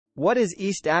What is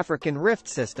East African Rift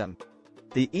System?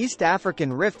 The East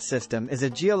African Rift System is a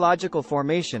geological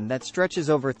formation that stretches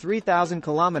over 3,000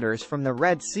 kilometers from the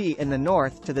Red Sea in the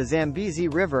north to the Zambezi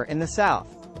River in the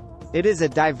south. It is a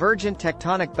divergent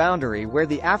tectonic boundary where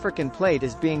the African plate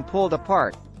is being pulled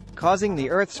apart, causing the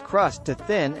Earth's crust to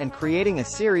thin and creating a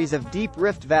series of deep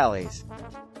rift valleys.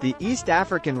 The East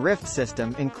African Rift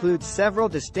System includes several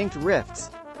distinct rifts,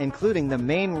 including the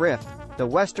Main Rift, the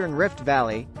Western Rift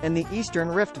Valley, and the Eastern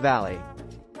Rift Valley.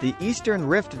 The Eastern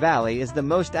Rift Valley is the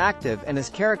most active and is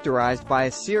characterized by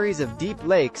a series of deep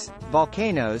lakes,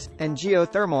 volcanoes, and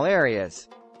geothermal areas.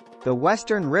 The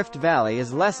Western Rift Valley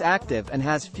is less active and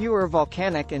has fewer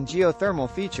volcanic and geothermal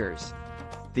features.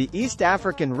 The East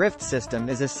African Rift System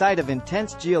is a site of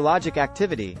intense geologic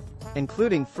activity,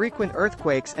 including frequent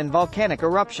earthquakes and volcanic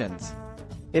eruptions.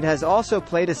 It has also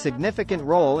played a significant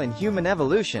role in human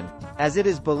evolution, as it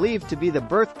is believed to be the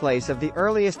birthplace of the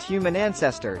earliest human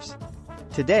ancestors.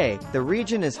 Today, the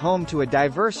region is home to a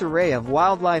diverse array of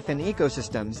wildlife and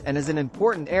ecosystems and is an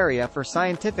important area for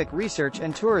scientific research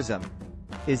and tourism.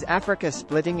 Is Africa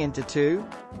splitting into two?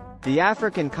 The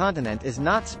African continent is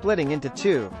not splitting into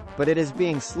two, but it is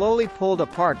being slowly pulled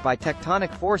apart by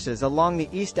tectonic forces along the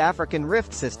East African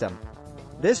Rift System.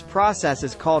 This process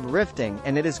is called rifting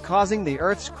and it is causing the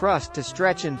Earth's crust to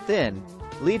stretch and thin,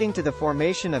 leading to the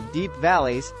formation of deep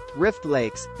valleys, rift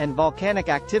lakes, and volcanic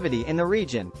activity in the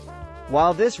region.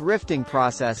 While this rifting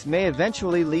process may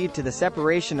eventually lead to the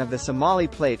separation of the Somali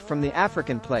plate from the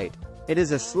African plate, it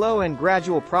is a slow and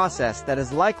gradual process that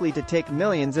is likely to take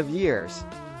millions of years.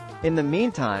 In the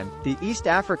meantime, the East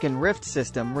African Rift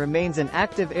System remains an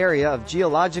active area of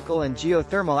geological and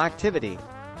geothermal activity,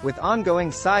 with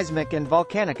ongoing seismic and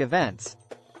volcanic events.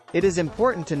 It is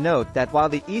important to note that while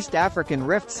the East African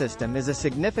Rift System is a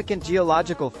significant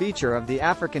geological feature of the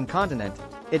African continent,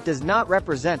 it does not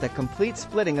represent a complete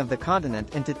splitting of the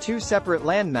continent into two separate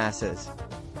landmasses.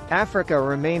 Africa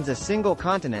remains a single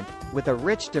continent, with a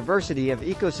rich diversity of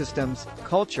ecosystems,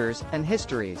 cultures, and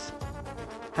histories.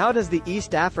 How does the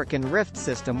East African Rift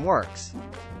System works?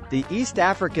 The East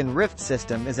African Rift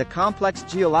System is a complex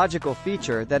geological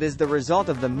feature that is the result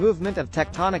of the movement of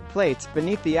tectonic plates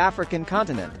beneath the African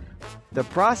continent. The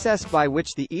process by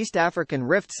which the East African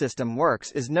Rift System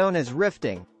works is known as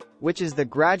rifting, which is the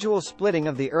gradual splitting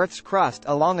of the Earth's crust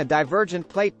along a divergent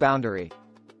plate boundary.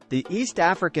 The East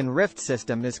African Rift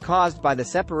System is caused by the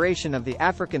separation of the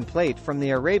African plate from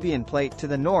the Arabian plate to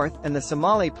the north and the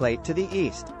Somali plate to the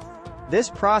east. This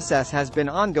process has been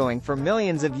ongoing for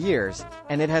millions of years,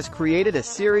 and it has created a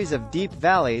series of deep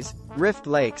valleys, rift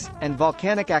lakes, and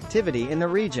volcanic activity in the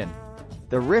region.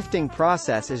 The rifting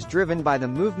process is driven by the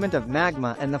movement of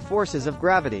magma and the forces of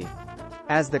gravity.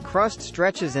 As the crust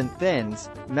stretches and thins,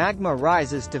 magma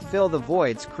rises to fill the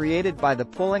voids created by the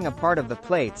pulling apart of the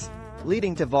plates,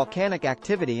 leading to volcanic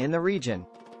activity in the region.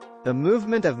 The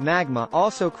movement of magma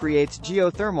also creates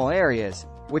geothermal areas,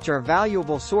 which are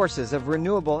valuable sources of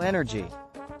renewable energy.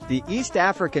 The East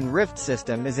African Rift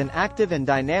System is an active and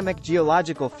dynamic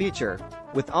geological feature,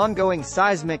 with ongoing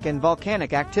seismic and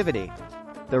volcanic activity.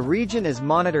 The region is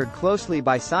monitored closely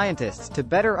by scientists to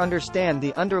better understand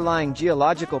the underlying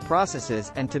geological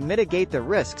processes and to mitigate the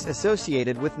risks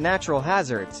associated with natural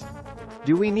hazards.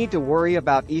 Do we need to worry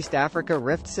about East Africa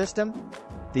Rift System?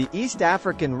 The East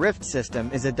African Rift System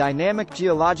is a dynamic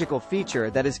geological feature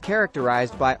that is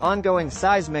characterized by ongoing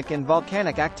seismic and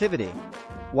volcanic activity.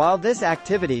 While this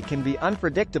activity can be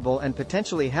unpredictable and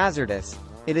potentially hazardous,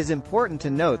 it is important to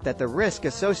note that the risk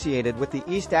associated with the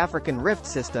East African Rift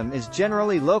System is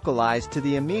generally localized to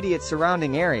the immediate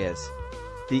surrounding areas.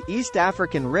 The East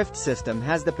African Rift System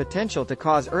has the potential to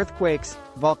cause earthquakes,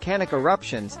 volcanic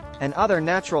eruptions, and other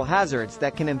natural hazards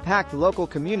that can impact local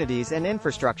communities and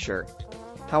infrastructure.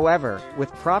 However,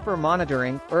 with proper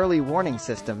monitoring, early warning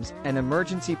systems, and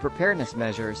emergency preparedness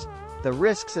measures, the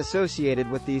risks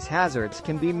associated with these hazards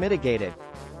can be mitigated.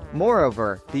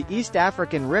 Moreover, the East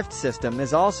African Rift System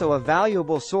is also a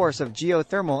valuable source of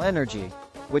geothermal energy,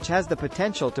 which has the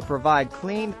potential to provide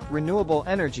clean, renewable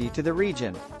energy to the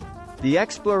region. The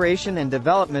exploration and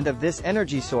development of this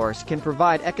energy source can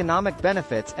provide economic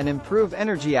benefits and improve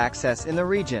energy access in the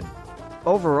region.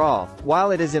 Overall,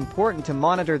 while it is important to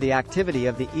monitor the activity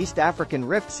of the East African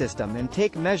Rift System and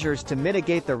take measures to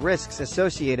mitigate the risks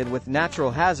associated with natural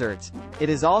hazards, it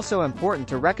is also important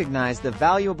to recognize the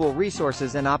valuable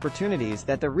resources and opportunities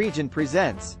that the region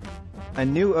presents. A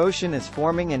new ocean is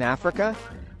forming in Africa?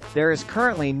 There is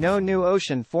currently no new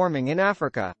ocean forming in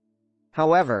Africa.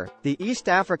 However, the East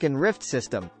African Rift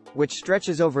System, which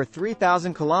stretches over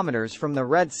 3,000 kilometers from the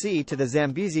Red Sea to the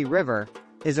Zambezi River,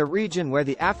 is a region where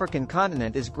the African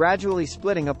continent is gradually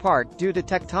splitting apart due to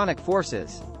tectonic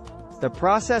forces. The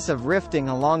process of rifting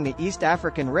along the East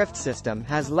African Rift System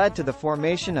has led to the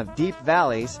formation of deep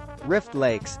valleys, rift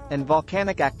lakes, and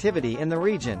volcanic activity in the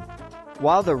region.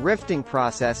 While the rifting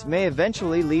process may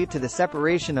eventually lead to the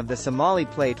separation of the Somali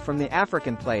Plate from the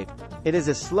African Plate, it is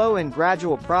a slow and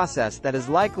gradual process that is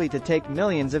likely to take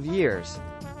millions of years.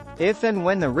 If and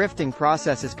when the rifting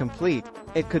process is complete,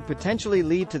 it could potentially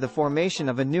lead to the formation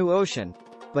of a new ocean,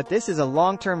 but this is a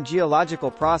long-term geological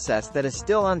process that is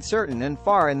still uncertain and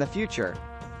far in the future.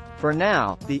 For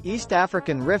now, the East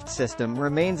African Rift System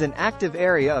remains an active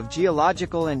area of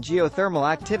geological and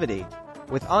geothermal activity,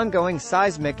 with ongoing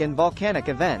seismic and volcanic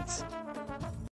events.